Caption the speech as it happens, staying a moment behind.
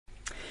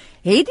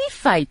Het die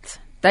feit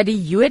dat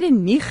die Jode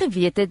nie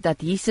geweet het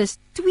dat Jesus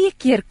 2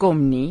 keer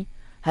kom nie,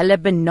 hulle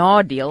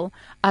benadeel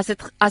as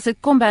dit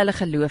kom by hulle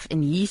geloof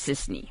in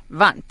Jesus nie?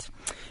 Want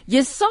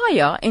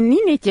Jesaja, en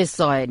nie net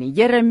Jesaja nie,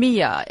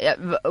 Jeremia,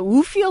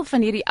 hoeveel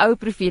van hierdie ou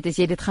profete, as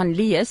jy dit gaan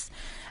lees,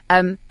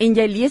 en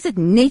jy lees dit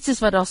net soos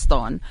wat daar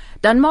staan,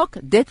 dan maak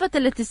dit wat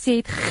hulle te sê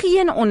het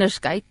geen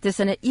onderskeid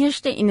tussen 'n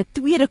eerste en 'n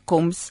tweede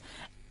koms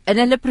in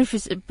hulle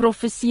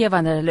profesieë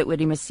wanneer hulle oor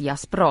die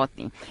Messias praat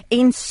nie.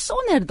 En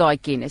sonder daai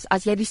kennis,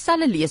 as jy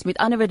dieselfde lees, met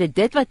ander woorde,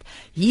 dit wat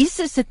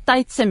Jesus se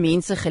tydse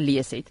mense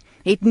gelees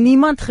het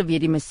niemand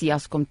geweet die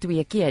Messias kom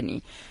 2 keer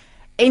nie.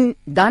 En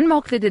dan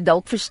maak dit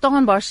dalk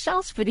verstaanbaar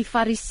selfs vir die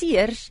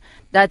fariseërs,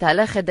 dat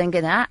hulle gedink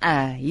het,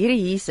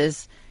 hierdie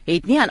Jesus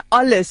het nie aan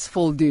alles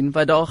voldoen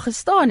wat daar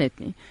gestaan het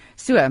nie.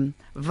 So,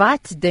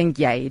 wat dink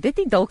jy? Dit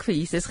het dalk vir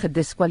Jesus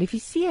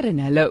gediskwalifiseer in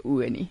hulle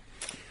oë nie?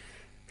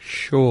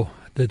 Sure,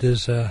 dit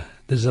is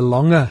 'n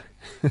lange.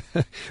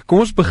 Kom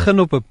ons begin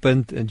op 'n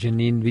punt,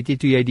 Janine. Weet jy,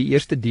 toe jy die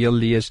eerste deel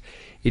lees,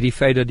 het die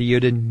feit dat die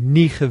Jode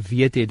nie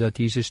geweet het dat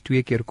Jesus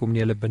 2 keer kom nie,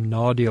 hulle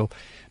benadeel.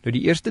 Nou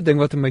die eerste ding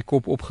wat in my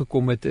kop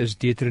opgekom het is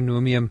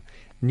Deuteronomium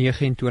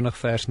 29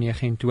 vers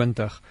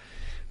 29.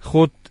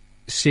 God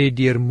sê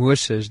deur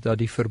Moses dat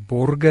die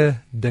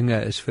verborge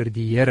dinge is vir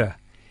die Here,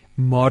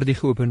 maar die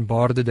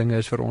geopenbaarde dinge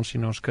is vir ons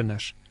en ons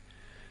kinders.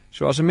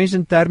 So as 'n mens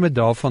in terme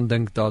daarvan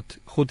dink dat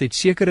God het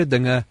sekere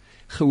dinge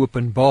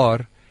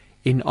geopenbaar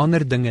en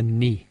ander dinge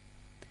nie,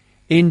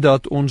 en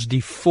dat ons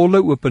die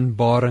volle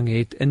openbaring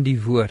het in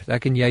die woord,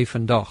 ek en jy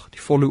vandag, die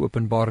volle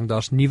openbaring,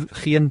 daar's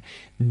geen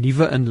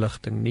nuwe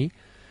inligting nie,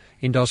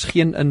 en daar's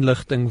geen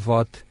inligting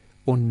wat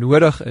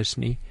onnodig is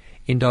nie,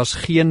 en daar's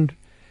geen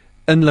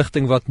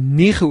inligting wat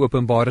nie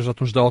geopenbaar is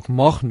wat ons dalk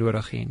mag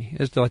nodig hê nie.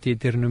 Is wat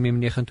Deuteronomium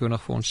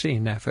 29 vir ons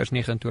sê, vers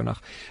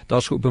 29.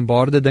 Daar's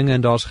geopenbaarde dinge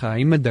en daar's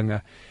geheime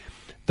dinge.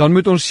 Dan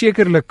moet ons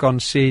sekerlik kan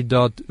sê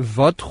dat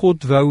wat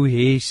God wou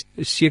hê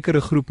 'n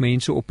sekere groep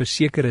mense op 'n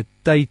sekere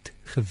tyd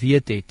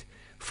geweet het,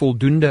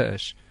 voldoende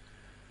is.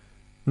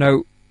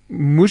 Nou,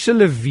 moes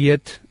hulle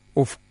weet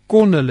of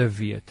kon hulle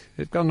weet?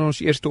 Dit kan ons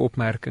eerste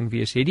opmerking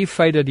wees. Het die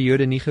feit dat die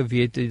Jode nie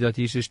geweet het dat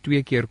Jesus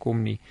 2 keer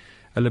kom nie,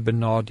 hulle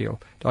benadeel?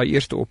 Daai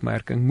eerste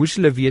opmerking, moes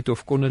hulle weet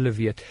of kon hulle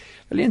weet?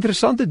 Wel, die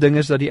interessante ding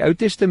is dat die Ou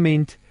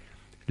Testament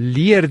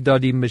leer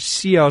dat die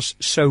Messias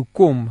sou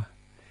kom,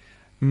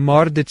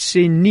 maar dit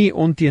sê nie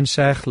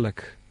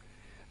onteenseglik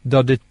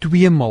dat dit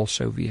 2 maal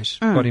sou wees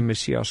wat die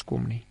Messias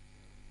kom nie.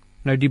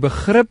 Nou die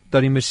begrip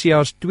dat die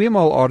Messias 2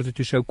 maal aarde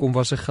toe sou kom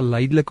was 'n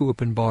geleidelike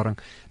openbaring.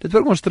 Dit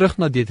bring ons terug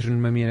na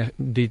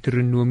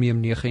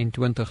Deuteronomium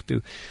 29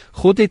 toe.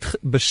 God het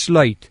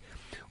besluit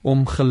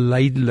om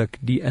geleidelik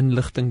die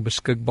inligting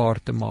beskikbaar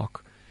te maak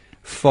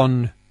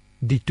van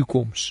die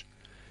toekoms.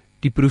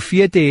 Die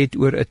profete het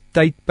oor 'n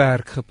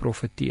tydperk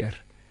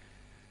geprofeteer.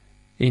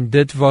 En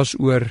dit was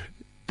oor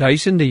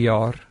duisende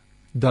jaar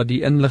dat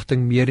die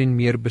inligting meer en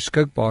meer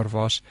beskikbaar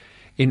was,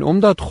 en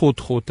omdat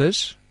God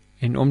is,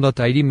 en omdat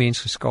hy die mens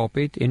geskaap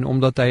het, en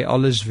omdat hy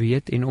alles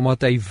weet, en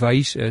omdat hy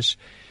wys is,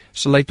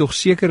 sal hy tog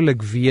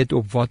sekerlik weet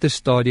op watter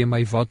stadium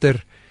hy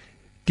watter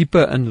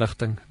tipe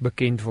inligting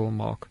bekend wil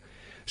maak.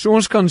 So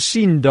ons kan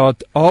sien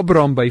dat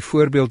Abraham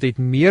byvoorbeeld het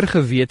meer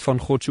geweet van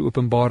God se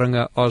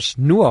openbaringe as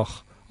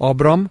Noag.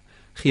 Abraham,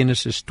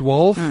 Genesis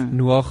 12,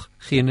 Noag,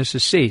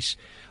 Genesis 6.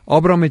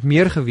 Abraham het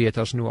meer geweet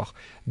as Noag.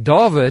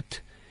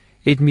 David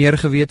het meer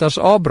geweet as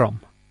Abraham.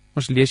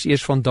 Ons lees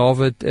eers van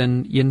David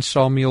in 1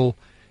 Samuel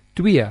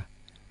 2.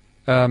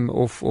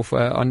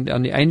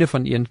 Aan die einde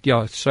van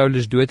Saul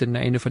is dood en aan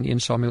die einde van 1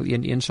 Samuel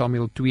 1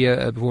 Samuel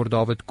 2 word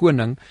David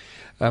koning.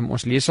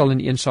 Ons lees al in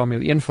 1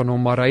 Samuel 1 van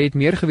hom, maar hy het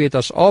meer geweet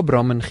as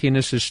Abraham in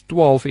Genesis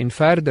 12 en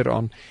verder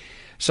aan.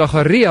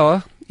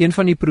 Sagaria, een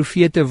van die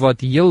profete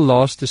wat heel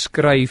laaste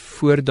skryf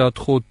voordat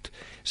God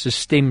se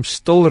stem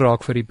stil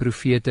raak vir die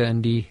profete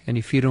in die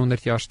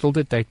 400 jaar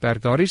stilte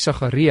tydperk, daardie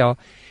Sagaria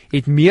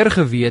het meer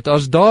geweet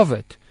as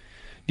David.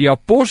 Die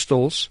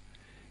apostels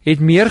het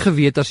meer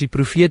geweet as die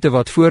profete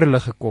wat voor hulle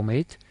gekom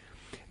het.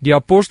 Die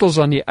apostels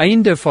aan die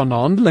einde van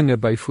Handelinge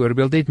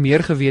byvoorbeeld het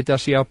meer geweet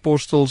as die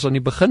apostels aan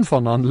die begin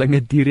van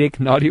Handelinge direk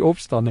na die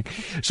opstanding.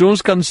 So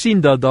ons kan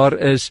sien dat daar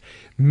is,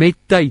 met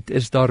tyd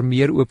is daar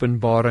meer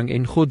openbaring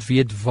en God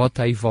weet wat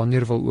hy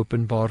wanneer wil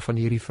openbaar van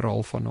hierdie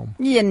verhaal van hom.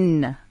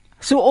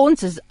 So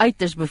ons is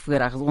uiters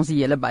bevoorreg as ons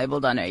die hele Bybel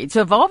dan nou het.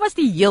 So waar was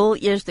die heel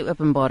eerste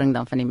openbaring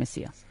dan van die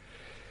Messias?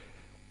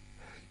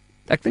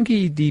 Ek dink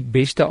die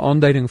beste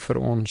aanduiding vir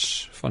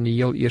ons van die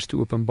heel eerste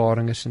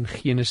openbaring is in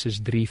Genesis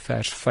 3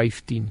 vers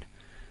 15,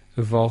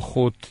 waar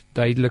God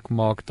duidelik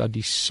maak dat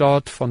die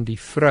saad van die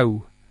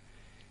vrou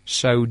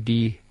sou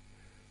die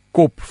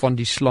kop van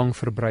die slang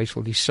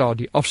verbrysel, die saad,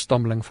 die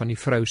afstammeling van die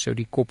vrou sou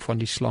die kop van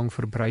die slang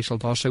verbrysel,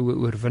 daar sou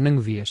 'n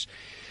oorwinning wees.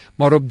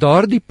 Maar op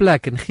daardie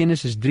plek in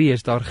Genesis 3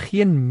 is daar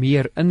geen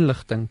meer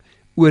inligting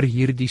oor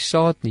hierdie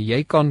saad nie.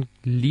 Jy kan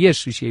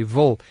lees soos jy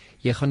wil,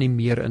 jy gaan nie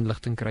meer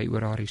inligting kry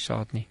oor hierdie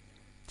saad nie.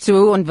 So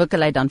hoe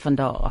ontwikkel hy dan van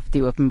daar af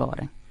die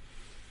openbaring?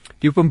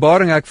 Die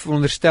Openbaring, ek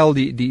veronderstel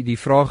die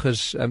vraag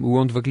is, hoe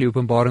ontwikkel die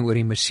Openbaring oor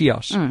die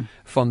Messias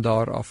van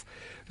daar af?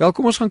 Wel,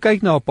 kom ons gaan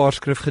kyk na 'n paar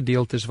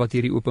skrifgedeeltes wat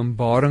hierdie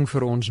Openbaring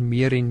vir ons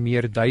meer en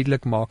meer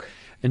duidelik maak.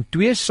 In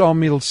 2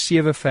 Samuel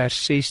 7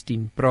 vers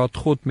 16 praat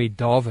God met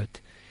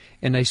Dawid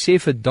en hy sê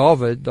vir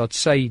Dawid dat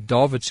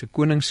Dawid se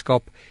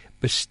koningskap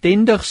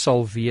bestendig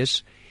sal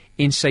wees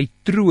en sy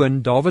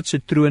troon, Dawid se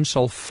troon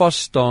sal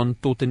vas staan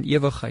tot in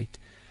ewigheid.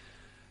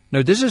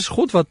 Nou dis is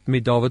God wat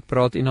met Dawid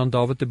praat en aan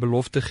Dawid 'n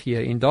belofte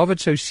gee en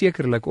Dawid sou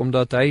sekerlik,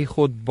 omdat hy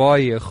God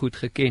baie goed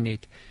geken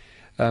het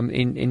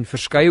en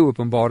verskeie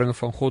openbaringe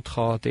van God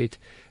gehad het,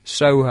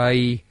 sou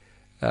hy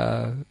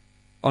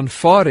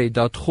aanvaar het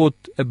dat God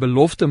 'n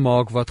belofte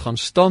maak wat gaan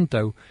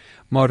standhou,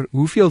 maar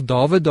hoeveel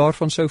Dawid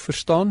daarvan sou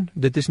verstaan,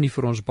 dit is nie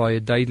vir ons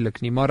baie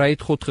duidelik nie, maar hy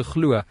het God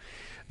geglo.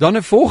 Dan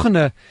 'n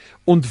volgende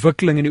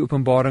ontwikkeling in die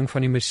openbaring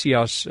van die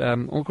Messias.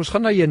 Ons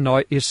gaan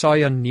na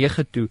Jesaja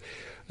 9 toe.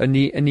 In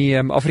die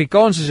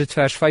Afrikaans is dit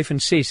vers 5 en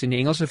 6, in die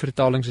Engelse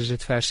vertalings is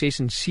dit vers 6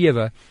 en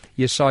 7,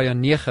 Jesaja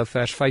 9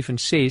 vers 5 en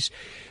 6.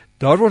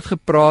 Daar word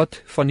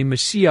gepraat van die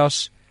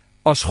Messias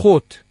as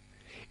God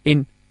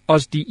en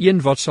as die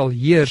een wat sal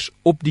heers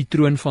op die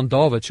troon van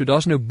Dawid. So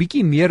daar's nou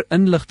bietjie meer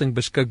inligting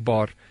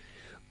beskikbaar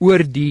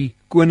oor die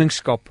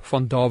koningskap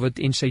van Dawid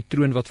en sy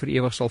troon wat vir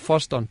ewig sal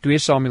vas staan. 2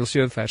 Samuel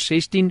 7 vers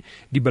 16,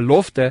 die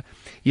belofte,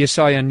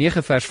 Jesaja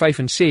 9 vers 5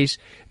 en 6,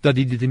 dat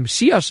die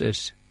Messias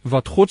is,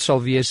 wat God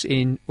sal wees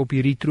en op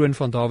hierdie troon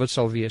van Dawid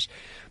sal wees.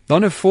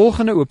 Dan 'n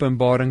volgende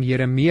openbaring,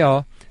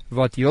 Jeremia,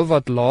 wat heel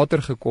wat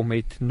later gekom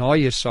het, na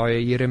Jesaja,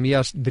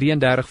 Jeremia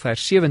 33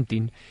 vers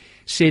 17,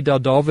 sê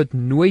dat Dawid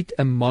nooit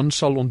 'n man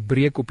sal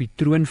ontbreek op die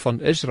troon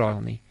van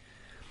Israel nie.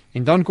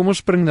 En dan kom ons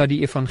spring na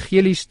die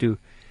evangelies toe.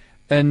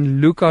 In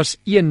Lukas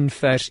 1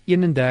 vers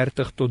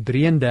 31 tot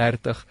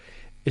 33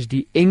 is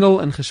die engel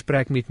in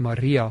gesprek met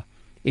Maria,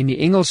 en die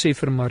engel sê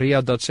vir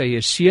Maria dat sy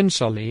 'n seun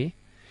sal hê,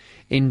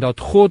 en dat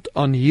God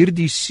aan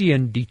hierdie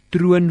seun die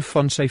troon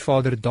van sy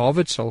vader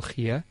Dawid sal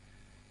gee,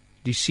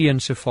 die seun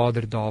se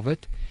vader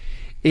Dawid,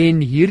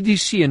 en hierdie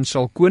seun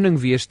sal koning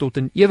wees tot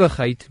in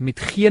ewigheid met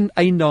geen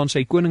einde aan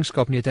sy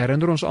koningskap nie. Dit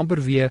herinner ons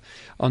amper weer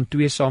aan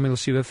 2 Samuel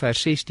 7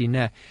 vers 16,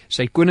 né?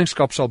 Sy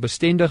koningskap sal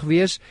bestendig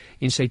wees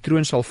en sy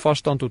troon sal vas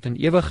staan tot in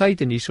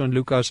ewigheid, en hierso in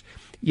Lukas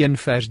 1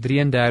 vers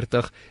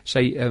 33,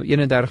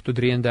 31 tot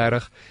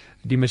 33,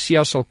 die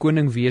Messias sal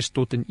koning wees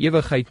tot in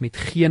ewigheid met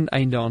geen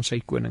einde aan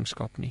sy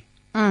koningskap nie.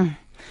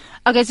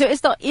 Okay, so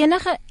is daar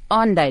enige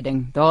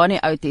aanduiding daar in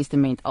die Ou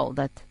Testament al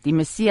dat die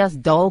Messias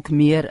dalk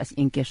meer as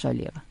een keer sou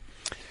lewe?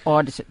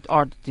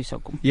 Dit sou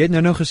kom. Jy het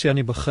nou gesê aan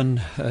die begin,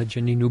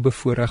 Janine, hoe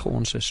bevoorreg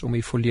ons is om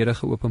die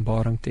volledige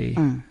openbaring te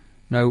hê.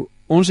 Nou,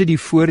 ons het die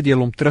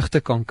voordeel om terug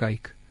te kan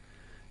kyk.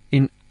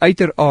 En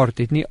uiteraard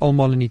het nie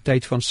almal in die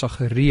tyd van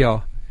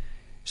Sagaria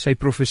sy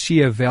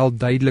profesieë wel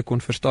duidelik kon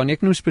verstaan.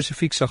 Ek noem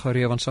spesifiek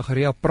Sagaria, want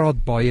Sagaria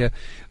praat baie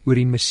oor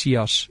die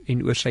Messias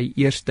en oor sy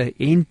eerste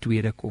en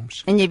tweede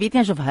koms. En jy weet nie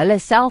eens of hulle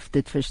self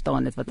dit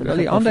verstaan het wat hulle. Wel,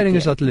 die aanduiding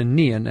is dat hulle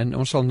nie, en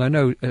ons sal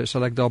nou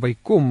sal ek daarby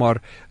kom,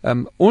 maar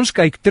ons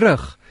kyk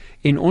terug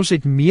en ons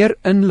het meer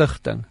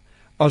inligting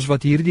as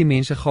wat hierdie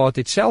mense gehad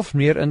het, self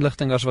meer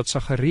inligting as wat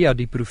Sagaria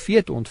die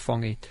profeet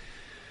ontvang het.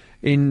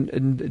 En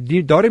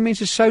daardie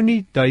mense sou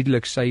nie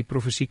duidelik sy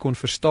profesie kon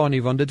verstaan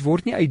nie, want dit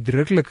word nie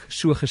uitdruklik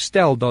so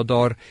gestel dat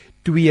daar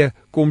 2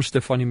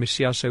 komste van die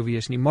Messias sou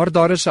wees nie, maar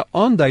daar is 'n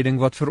aanduiding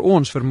wat vir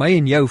ons, vir my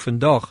en jou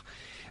vandag,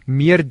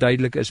 meer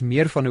duidelik is,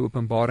 meer van 'n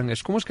openbaring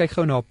is. Kom ons kyk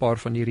gou na 'n paar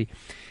van hierdie.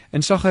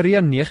 In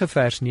Sagaria 9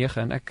 vers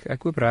 9, en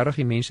ek hoop regtig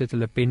die mense het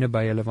hulle penne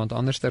by hulle, want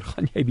anderster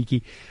gaan jy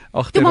bietjie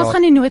agterraak. Ons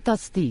gaan die nota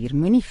stuur,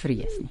 moenie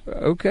vrees nie.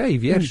 Okay,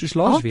 weer soos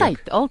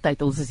laasweek.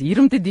 Altyd, ons is hier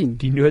om te dien.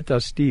 Die nota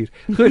stuur.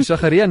 Goed,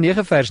 Sagaria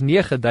 9 vers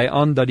 9 dui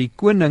aan dat die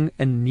koning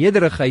in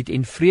nederigheid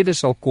en vrede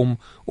sal kom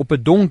op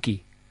 'n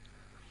donkie.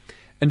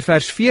 In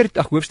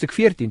hoofstuk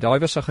 14, daai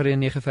was Sagaria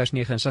 9 vers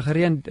 9, in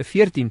Sagaria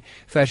 14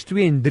 vers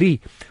 2 en 3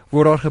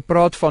 word daar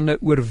gepraat van 'n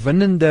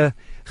oorwinnende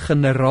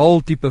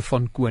generaal tipe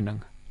van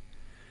koning.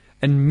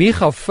 In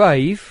Micha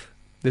 5,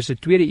 dis 'n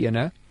tweede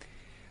ene,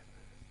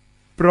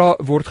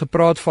 word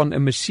gepraat van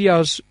 'n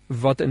Messias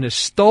wat in 'n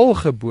stal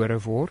gebore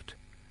word,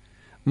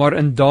 maar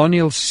in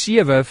Daniël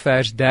 7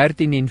 vers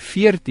 13 en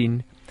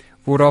 14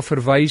 word daar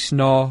verwys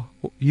na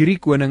hierdie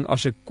koning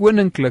as 'n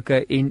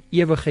koninklike en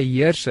ewige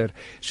heerser.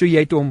 So jy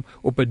het hom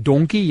op 'n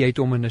donkie, jy het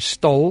hom in 'n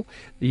stal,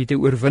 jy het 'n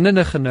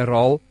oorwinnende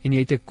generaal en jy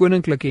het 'n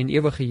koninklike en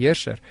ewige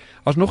heerser.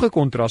 As nog 'n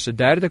kontras, 'n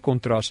derde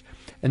kontras,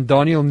 in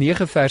Daniël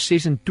 9 vers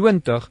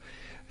 26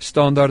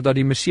 staan daar dat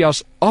die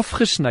Messias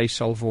afgesny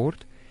sal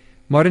word,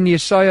 maar in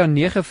Jesaja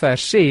 9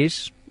 vers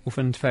 6, of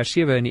in vers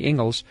 7 in die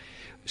Engels,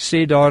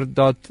 sê daar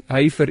dat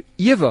hy vir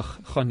ewig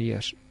gaan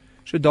heers.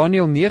 So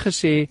Daniël 9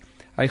 sê,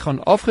 hy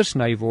gaan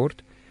afgesny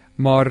word,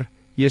 maar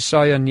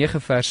Jesaja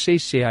 9 vers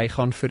 6 sê, hy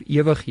gaan vir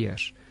ewig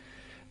heers.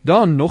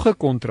 Dan nog 'n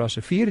kontras,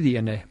 'n vierde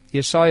ene,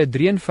 Jesaja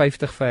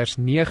 53 vers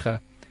 9,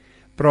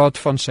 praat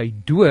van sy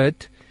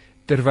dood,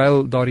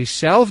 terwyl daar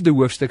dieselfde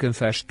hoofstuk in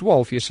vers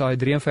 12, Jesaja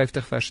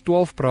 53 vers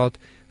 12 praat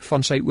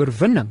van sy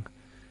oorwinning.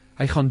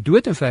 Hy gaan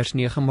dood in vers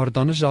 9, maar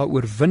dan is daar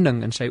oorwinning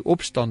in sy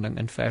opstanding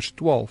in vers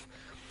 12.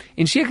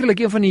 En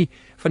sekerlik een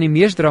van die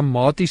mees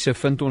dramatiese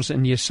vind ons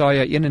in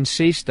Jesaja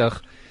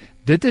 61.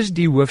 Dit is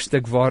die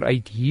hoofstuk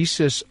waaruit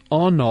Jesus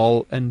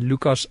aanhaal in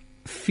Lukas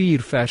 4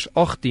 vers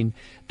 18,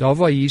 daar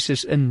waar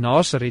Jesus in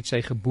Nasaret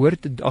sy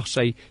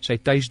sy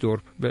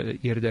tuisdorp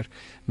eerder,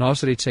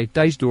 Nasaret sy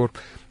tuisdorp,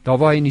 daar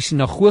waar hy in die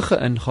sinagoge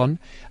ingaan,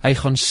 hy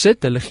gaan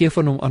sit, hulle gee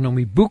van hom aan hom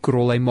die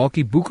boekrol, hy maak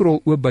die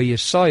boekrol oop by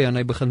Jesaja en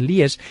hy begin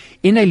lees,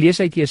 en hy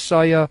lees uit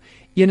Jesaja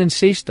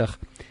 61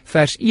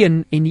 vers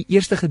 1 en die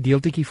eerste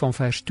gedeeltetjie van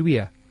vers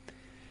 2.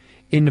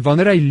 En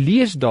wanneer hy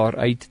lees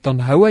daaruit, dan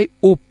hou hy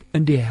op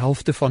in die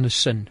helfte van 'n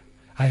sin.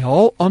 Hy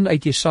haal aan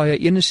uit Jesaja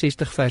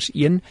 61 vers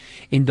 1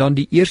 en dan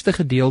die eerste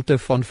gedeelte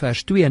van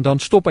vers 2 en dan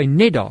stop hy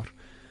net daar.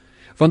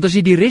 Want as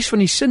jy die res van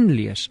die sin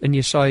lees in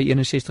Jesaja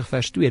 61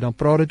 vers 2, dan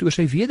praat dit oor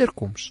sy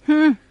wederkoms.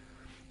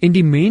 En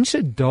die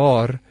mense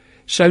daar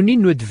sou nie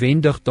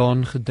noodwendig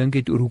daaraan gedink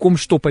het oor hoekom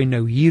stop hy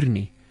nou hier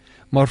nie.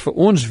 Maar vir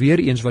ons weer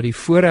eens wat die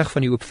voorreg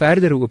van die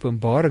verdere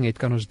openbaring het,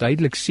 kan ons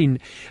duidelik sien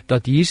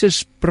dat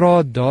Jesus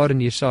praat daar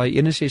in Jesaja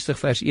 61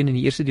 vers 1 in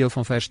die eerste deel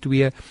van vers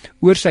 2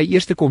 oor sy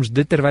eerste koms,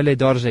 dit terwyl hy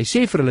daar is. Hy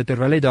sê vir hulle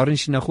terwyl hy daar in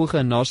die sinagoge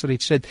in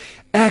Nasaret sit,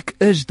 ek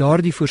is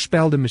daar die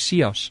voorspelde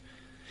Messias.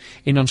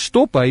 En dan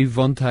stop hy,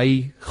 want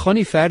hy gaan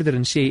nie verder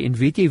en sê, en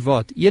weet jy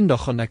wat,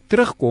 eendag gaan ek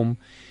terugkom,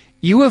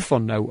 eeue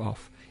van nou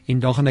af, en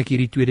dan gaan ek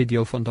hierdie tweede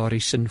deel van daardie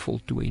sin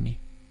voltooi nie.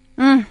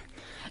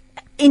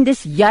 En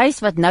dis juis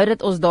wat nou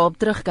dat ons daarop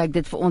terugkyk,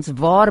 dit vir ons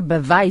waar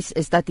bewys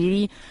is dat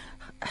hierdie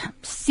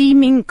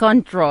seeming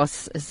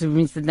contrast, so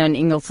mens dit nou in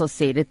Engels sal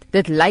sê,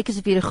 dit lyk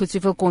asof hierdie goed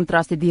soveel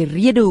kontraste, die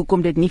rede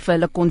hoekom dit nie vir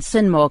hulle kon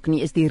sin maak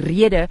nie, is die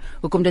rede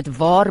hoekom dit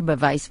waar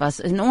bewys was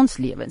in ons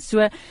lewens.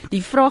 So,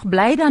 die vraag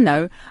bly dan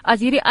nou, as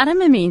hierdie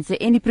arme mense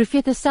en die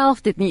profete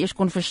self dit nie eers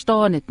kon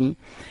verstaan het nie,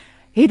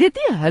 het dit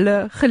nie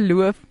hulle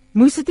geloof,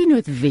 moes dit nie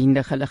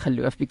noodwendig hulle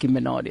geloof bietjie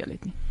benadeel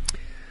het nie?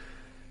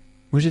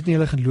 Moes dit nie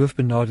hulle geloof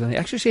benadeel nie?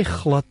 Ek sou sê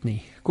glad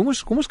nie. Kom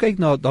ons kyk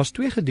na, daar's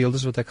twee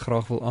gedeeltes wat ek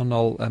graag wil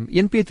aanhaal.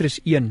 1 Petrus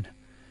 1.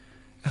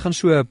 Ek gaan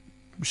so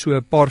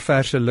 'n paar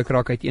verse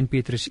lukraak uit 1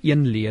 Petrus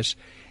 1 lees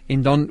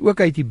en dan ook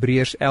uit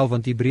Hebreërs 11,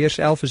 want Hebreërs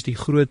 11 is die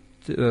groot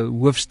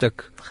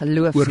hoofstuk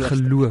oor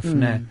geloof,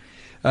 né?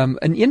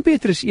 In 1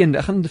 Petrus 1,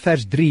 ek gaan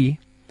vers 3,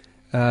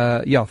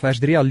 vers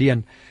 3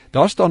 alleen.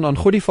 Daar staan, aan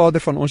God die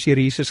Vader van ons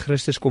Here Jesus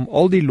Christus kom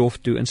al die lof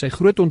toe. In sy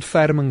groot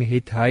ontferming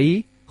het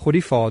hy, God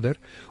die Vader,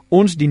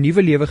 ons die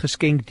nuwe lewe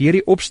geskenk deur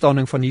die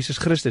opstanding van Jesus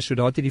Christus, so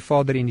daar het hy die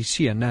Vader en die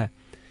Seun, né?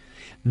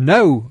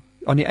 Nou,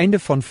 aan die einde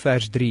van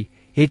vers 3,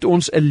 het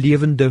ons 'n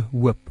lewende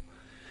hoop.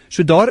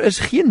 So daar is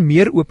geen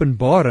meer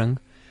openbaring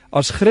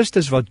as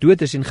Christus wat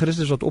dood is en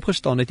Christus wat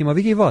opgestaan het nie, maar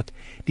weet jy wat?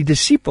 Die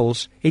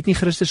disippels het nie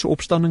Christus se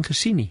opstanding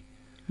gesien nie,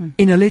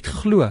 en hulle het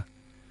geglo.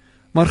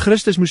 Maar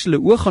Christus moes hulle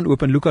oë gaan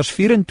oop. In Lukas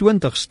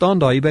 24 staan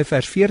daar hier by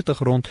vers 40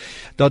 rond,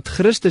 dat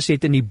Christus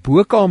het in die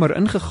bokkamer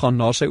ingegaan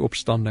na sy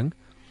opstanding,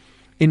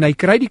 en hy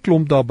kry die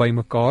klomp daar by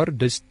mekaar,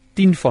 dis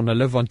 10 van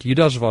hulle, want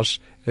Judas was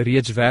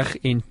reeds weg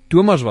en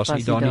Thomas was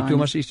nie daar nie,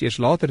 Thomas is eers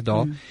later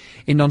daar,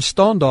 en dan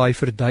staan daar, hy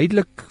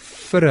verduidelik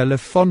vir hulle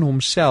van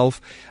homself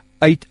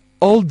uit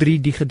al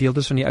 3 die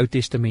gedeeltes van die Ou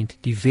Testament,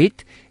 die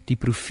wet, die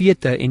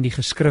profete en die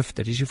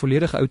geskrifte, dis die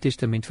volledige Ou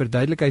Testament,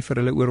 verduidelik hy vir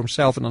hulle oor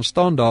homself, en dan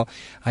staan daar,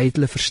 hy het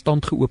hulle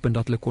verstand geopen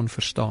dat hulle kon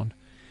verstaan.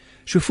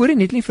 So voorheen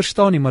het nie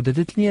verstaan nie, maar dit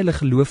het nie hulle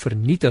geloof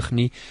vernietig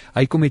nie,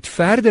 hy kom met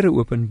verdere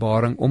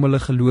openbaring om hulle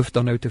geloof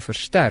dan nou te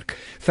versterk.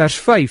 Vers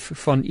 5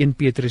 van 1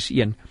 Petrus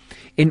 1,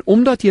 en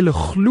omdat julle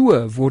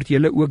glo, word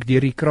julle ook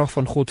deur die krag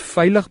van God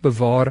veilig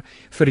bewaar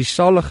vir die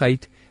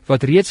saligheid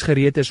wat reeds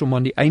gereed is om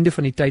aan die einde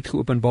van die tyd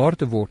geopenbaar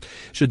te word.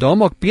 So daar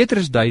maak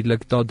Petrus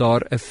duidelik dat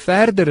daar 'n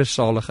verdere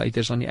saligheid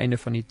is aan die einde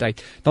van die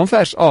tyd. Dan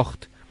vers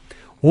 8,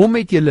 hom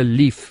het julle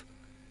lief,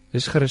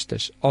 dis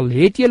Christus, al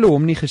het julle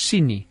hom nie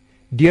gesien nie,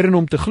 deur in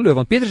hom te glo,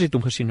 want Petrus het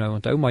hom gesien nou,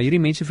 onthou, maar hierdie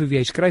mense vir wie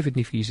hy skryf het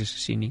nie vir Jesus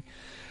gesien nie.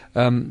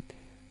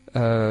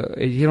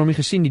 Het julle hom nie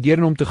gesien nie, deur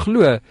in hom te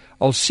glo,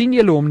 al sien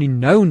julle hom nie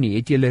nou nie,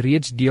 het julle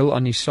reeds deel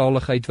aan die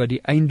saligheid wat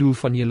die einddoel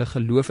van julle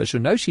geloof is. So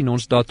nou sien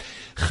ons dat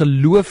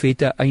geloof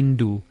het 'n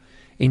einddoel,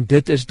 en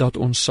dit is dat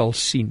ons sal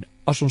sien.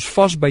 As ons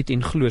vasbyt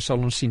en glo, sal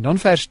ons sien. Dan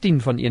vers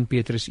 10 van 1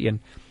 Petrus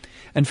 1.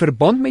 In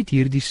verband met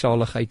hierdie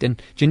saligheid, en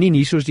Janine,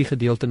 hier is die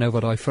gedeelte nou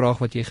wat daai vraag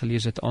wat jy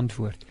gelees het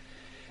antwoord.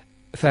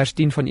 Vers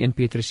 10 van 1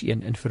 Petrus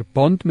 1, in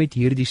verband met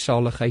hierdie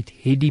saligheid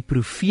het die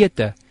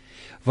profete,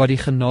 wat die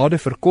genade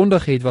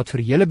verkondig het, wat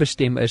vir julle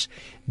bestem is,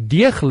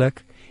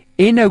 deeglik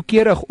en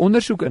noukeurig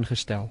ondersoek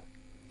ingestel.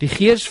 Die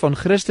gees van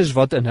Christus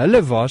wat in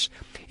hulle was,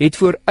 het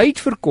vooruit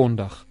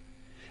verkondig,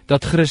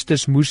 dat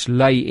Christus moes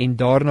ly en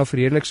daarna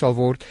verheerlik sal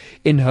word,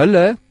 en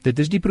hulle, dit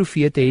is die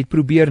profete, het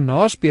probeer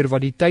naspeur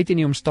wat die tyd en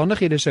die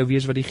omstandighede sou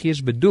wees wat die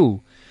gees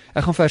bedoel.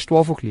 Ek gaan vers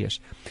 12 ook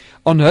lees.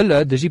 Aan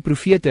hulle, dis die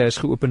profete, is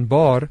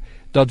geopenbaar,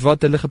 dat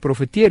wat hulle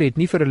geprofeteer het,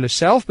 nie vir hulle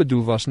self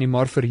bedoel was nie,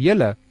 maar vir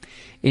julle.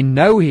 En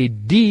nou het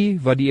die,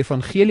 wat die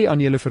evangelie aan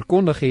julle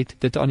verkondig het,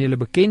 dit aan julle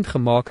bekend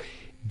gemaak,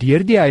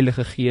 deur die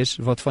Heilige Gees,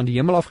 wat van die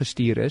hemel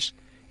afgestuur is,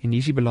 en hier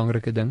is die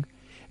belangrike ding,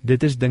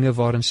 dit is dinge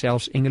waarin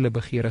selfs engele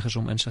begeerig is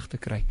om insig te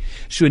kry.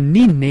 So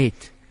nie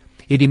net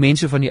het die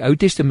mense van die Ou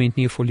Testament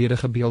nie 'n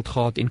volledige beeld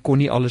gehad en kon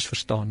nie alles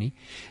verstaan nie.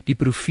 Die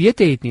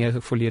profete het nie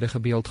 'n volledige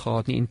beeld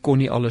gehad nie en kon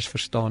nie alles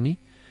verstaan nie.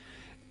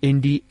 En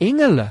die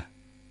engele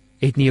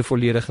het nie 'n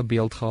volledige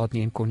beeld gehad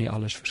nie en kon nie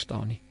alles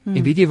verstaan nie.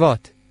 En weet jy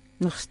wat?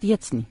 Nog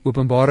steeds nie.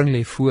 Openbaring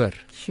lê voor.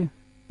 Sjoe.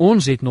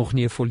 Ons het nog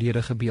nie 'n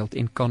volledige beeld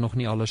en kan nog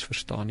nie alles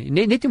verstaan nie.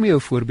 Net om jou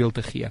 'n voorbeeld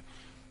te gee.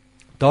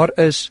 Daar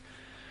is,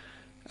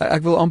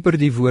 ek wil amper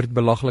die woord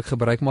belaglik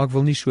gebruik, maar ek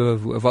wil nie so,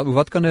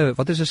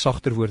 wat is 'n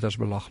sagter woord as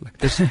belaglik?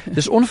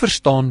 Dis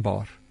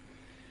onverstaanbaar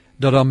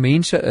dat daar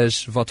mense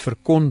is wat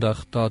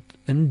verkondig dat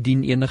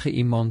indien enige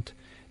iemand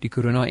die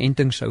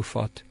corona-enting sou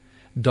vat,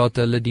 dat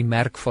hulle die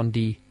merk van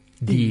die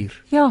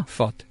dier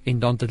vat en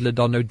dan dat hulle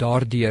dan nou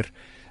daardeur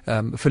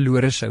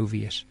verlore sou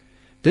wees.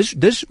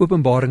 Dis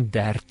Openbaring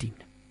 13.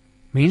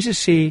 Mense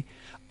sê,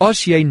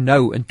 as jy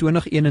nou in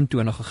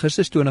 2021,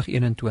 Augustus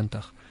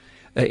 2021,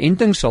 'n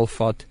enting sal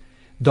vat,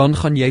 dan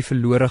gaan jy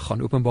verlore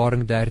gaan,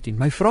 Openbaring 13.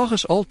 My vraag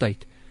is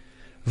altyd,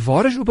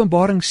 waar is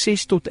Openbaring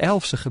 6 tot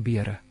 11 se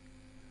gebeure?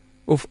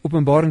 Of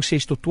Openbaring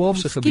 6 tot 12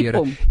 se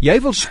gebeure?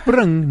 Jy wil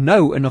spring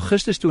nou in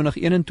Augustus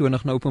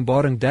 2021 na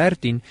Openbaring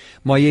 13,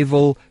 maar jy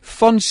wil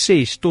van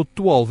 6 tot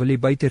 12 wil jy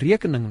buite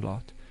rekening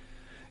laat.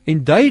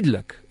 En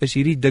duidelik is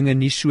hierdie dinge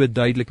nie so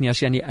duidelik nie. As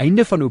jy aan die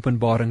einde van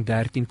Openbaring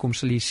 13 kom,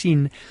 sal jy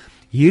sien,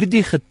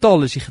 hierdie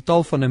getal is die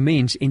getal van 'n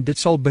mens en dit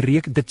sal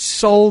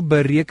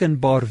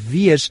berekenbaar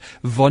wees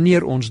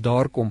wanneer ons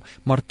daar kom,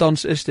 maar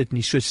tans is dit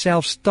nie. So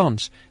selfs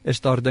tans is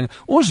daar dinge.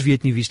 Ons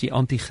weet nie wie's die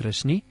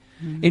anti-kris nie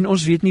en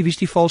ons weet nie wie's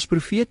die valse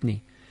profeet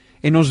nie.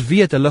 En ons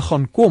weet hulle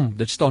gaan kom.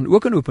 Dit staan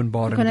ook in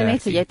Openbaring 13. Ek kon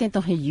net sê jy het net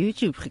nog in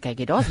YouTube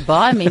gekyk. Daar's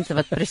baie mense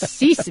wat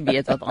presies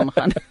weet wat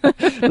aangaan.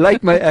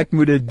 Lyk my ek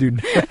moet dit doen.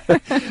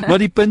 Maar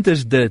die punt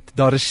is dit,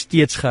 daar is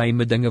steeds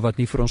geheime dinge wat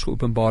nie vir ons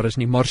geopenbaar is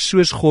nie, maar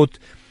soos God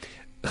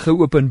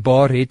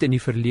geopenbaar het in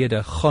die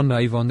verlede, gaan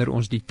hy wanneer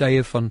ons die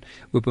tye van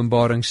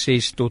Openbaring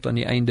 6 tot aan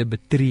die einde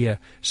betree,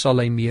 sal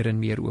hy meer en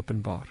meer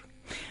openbaar.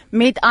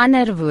 Met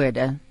ander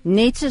woorde,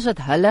 net soos wat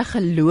hulle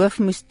geloof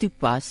moes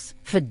toepas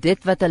vir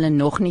dit wat hulle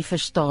nog nie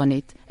verstaan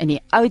het in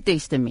die Ou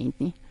Testament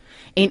nie,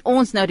 en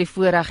ons nou die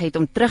voorreg het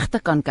om terug te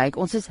kan kyk,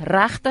 ons is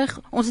regtig,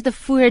 ons het 'n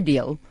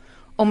voordeel,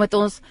 omdat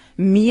ons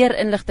meer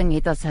inligting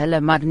het as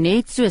hulle, maar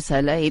net soos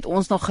hulle het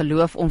ons nog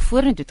geloof om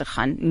vorentoe te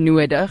gaan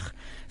nodig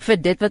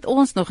vir dit wat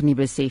ons nog nie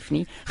besef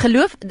nie.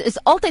 Geloof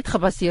is altyd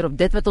gebaseer op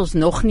dit wat ons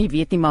nog nie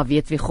weet nie, maar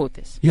weet wie God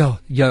is. Ja,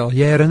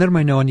 jy herinner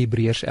my nou aan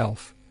Hebreërs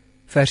 11,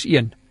 vers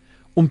 1.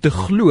 Om te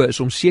glo is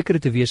om seker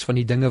te wees van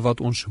die dinge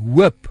wat ons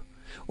hoop,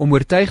 om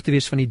oortuig te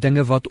wees van die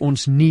dinge wat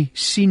ons nie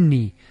sien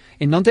nie.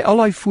 En dan het hy al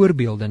daai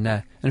voorbeelde,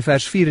 né? In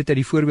vers 4 het hy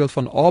die voorbeeld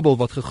van Abel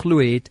wat geglo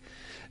het.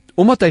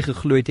 Omdat hy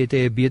geglo het, het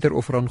hy 'n beter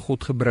offer aan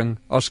God gebring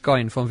as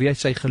Kain. Vanweë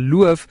sy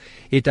geloof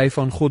het hy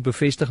van God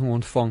bevestiging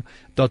ontvang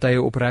dat hy 'n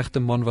opregte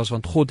man was,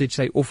 want God het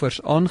sy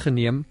offers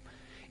aangeneem.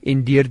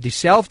 En deur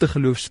dieselfde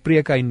geloof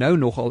spreek hy nou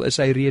nog, al is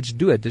hy reeds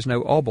dood, dis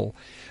nou Abel.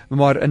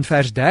 Maar in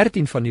vers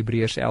 13 van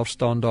Hebreërs 11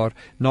 staan daar,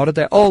 nadat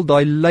hy al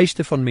daai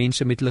lyste van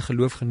mense met hulle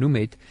geloof genoem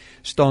het,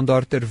 staan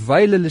daar,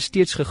 terwyl hulle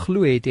steeds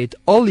geglo het, het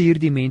al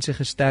hierdie mense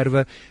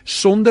gesterwe,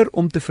 sonder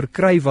om te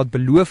verkry wat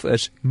beloof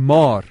is,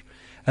 maar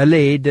hulle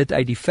het dit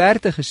uit die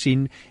verte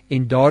gesien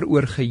en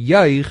daaroor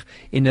gejuig,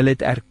 en hulle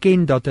het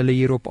erken dat hulle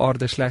hier op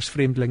aarde slegs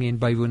vreemdelinge en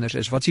bywoners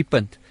is. Wat is die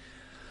punt?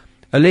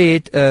 Hulle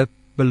het 'n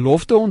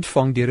belofte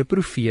ontvang deur 'n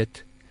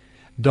profeet,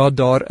 dat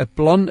daar 'n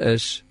plan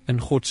is in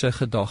God se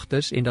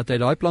gedagtes, en dat hy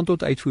daai plan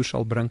tot uitvoer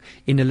sal bring,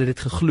 en hulle het dit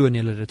geglo en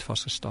hulle het dit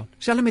vasgestaan.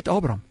 Selfs met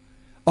Abraham.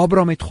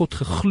 Abraham het God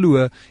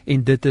geglo,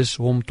 en dit is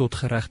hom tot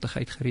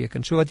geregtigheid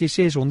gereken. So wat jy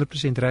sê is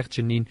 100% reg,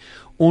 Janine.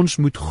 Ons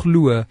moet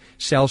glo,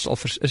 selfs al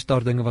is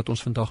daar dinge wat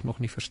ons vandag nog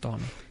nie verstaan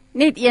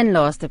nie. Net een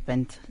laaste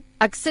punt.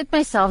 Ek sit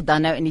myself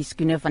dan nou in die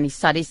skoene van die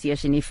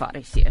Sadduseërs en die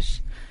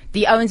Fariseërs.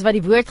 Die ouens wat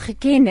die woord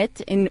geken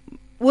het en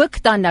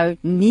ook dan nou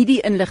nie die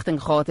inligting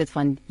gehad het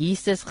van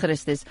Jesus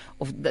Christus,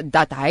 of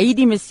dat hy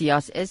die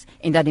Messias is,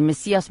 en dat die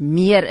Messias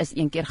meer is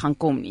een keer gaan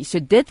kom nie. So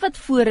dit wat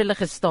voor hulle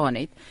gestaan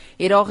het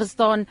daar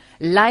gestaan,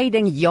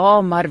 lyding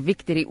ja, maar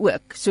victory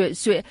ook.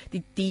 So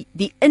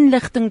die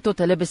inligting tot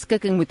hulle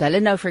beskikking moet hulle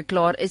nou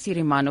verklaar, is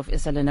hierdie man of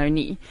is hulle nou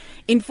nie.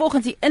 En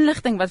volgens die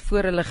inligting wat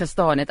voor hulle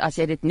gestaan het, as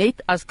jy dit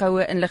net as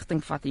koue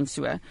inligting vat en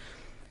so,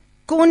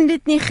 kon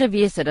dit nie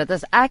gewees het, dat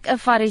as ek 'n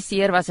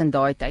fariseer was in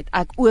daai tyd,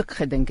 ek ook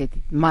gedink het,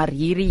 maar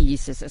hierdie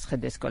Jesus is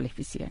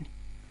gediskwalifiseer nie.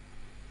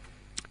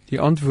 Die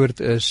antwoord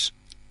is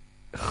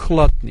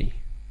glad nie.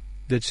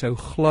 Dit sou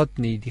glad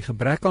nie, die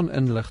gebrek aan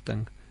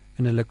inligting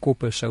in hulle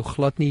koppe sou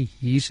glad nie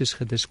Jesus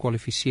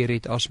gediskwalifiseer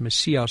het as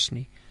Messias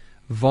nie,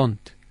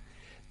 want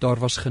daar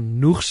was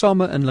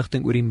genoegsame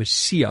inligting oor die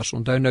Messias.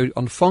 Onthou nou,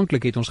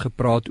 aanvanklik het ons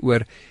gepraat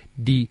oor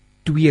die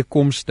twee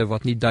komste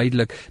wat nie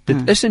duidelik,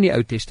 dit is in die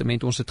Ou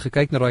Testament, ons het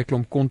gekyk na daai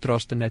klomp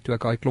kontraste net, toe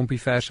ek daai klompie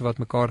verse wat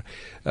mekaar,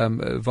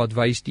 wat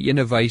wys, die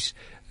ene wys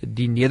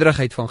die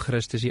nederigheid van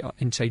Christus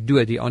en sy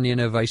dood, die ander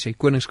ene wys sy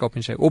koningskap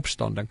en sy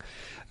opstanding.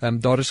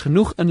 Daar is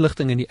genoeg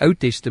inligting in die Ou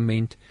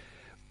Testament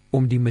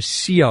om die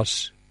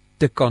Messias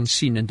te kan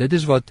sien. En dit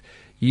is wat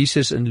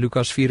Jesus in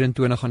Lukas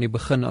 24 aan die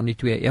begin aan die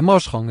 2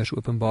 Emmausgangers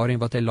openbaar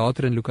en wat hy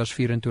later in Lukas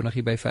 24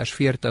 hier by vers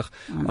 40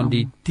 aan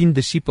die 10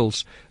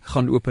 disippels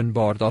gaan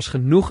openbaar. Daar's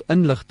genoeg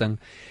inligting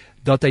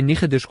dat hy nie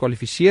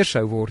gediskwalifiseer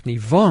sou word nie,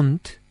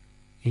 want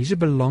hier's 'n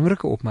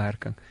belangrike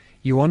opmerking.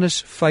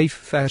 Johannes 5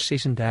 vers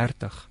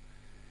 36.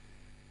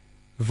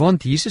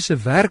 Want Jesus se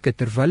werke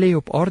terwyl hy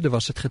op aarde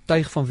was, het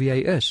getuig van wie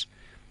hy is.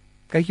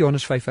 Kyk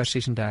Johannes 5 vers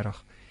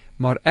 36.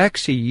 Maar ek,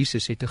 sê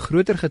Jesus, het 'n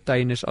groter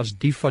getuienis as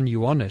die van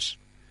Johannes,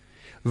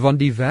 want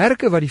die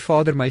werke wat die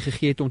Vader my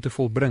gegee het om te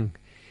volbring,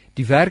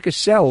 die werke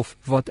self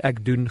wat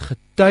ek doen,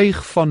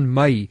 getuig van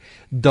my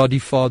dat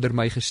die Vader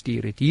my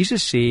gestuur het.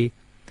 Jesus sê,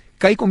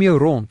 kyk om jou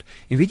rond,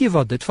 en weet jy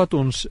wat, dit vat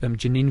ons,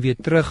 Janine, weer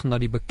terug na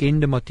die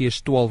bekende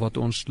Matteus 12, wat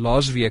ons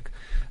laasweek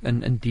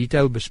in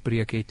detail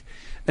bespreek het.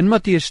 In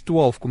Matteus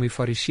 12 kom die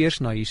fariseërs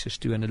na Jesus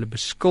toe, en hulle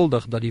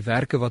beskuldig dat die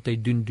werke wat hy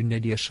doen hy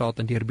deur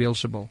Satan, deur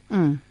Beelzebul.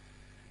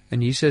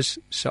 En Jesus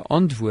se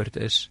antwoord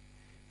is,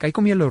 kyk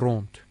om julle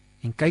rond,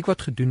 en kyk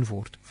wat gedoen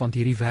word, want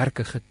hierdie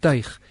werke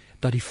getuig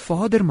dat die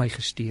Vader my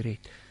gestuur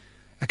het.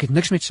 Ek het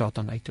niks met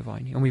Satan uit te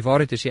waai nie. Om die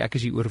waarheid te sê, ek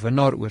is die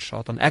oorwinnaar oor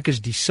Satan. Ek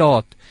is die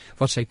saad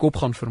wat sy kop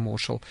gaan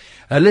vermorsel.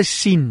 Hulle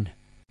sien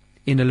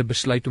en hulle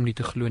besluit om nie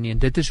te glo nie. En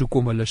dit is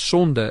hoekom hulle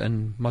sonde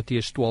in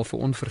Matteus 12 'n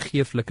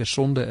onvergeeflike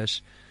sonde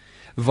is.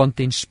 Want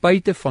ten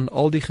spyte van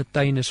al die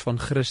getuienis van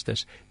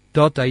Christus,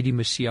 dat hy die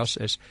Messias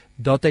is,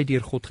 dat hy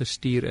deur God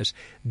gestuur is,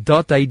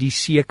 dat hy die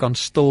see kan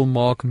stil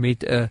maak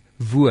met 'n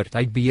woord,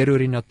 hy het beheer oor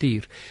die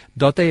natuur,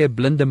 dat hy 'n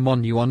blinde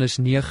man, Johannes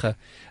 9,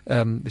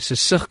 sy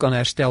sig kan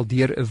herstel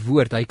deur 'n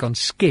woord, hy kan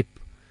skep,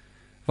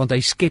 want hy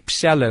skep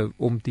selle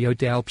om jou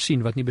te help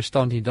sien wat nie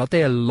bestaan nie, dat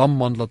hy 'n lam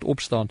man laat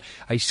opstaan,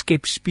 hy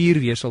skep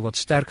spierweefsel wat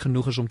sterk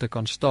genoeg is om te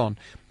kan staan,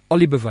 al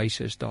die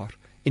bewyse is daar,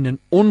 en in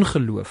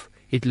ongeloof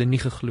het hulle nie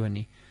geglo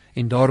nie,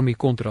 en daarom die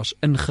kontras,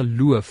 in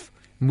geloof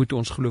moet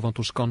ons glo, want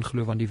ons kan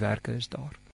glo, want die werke is daar.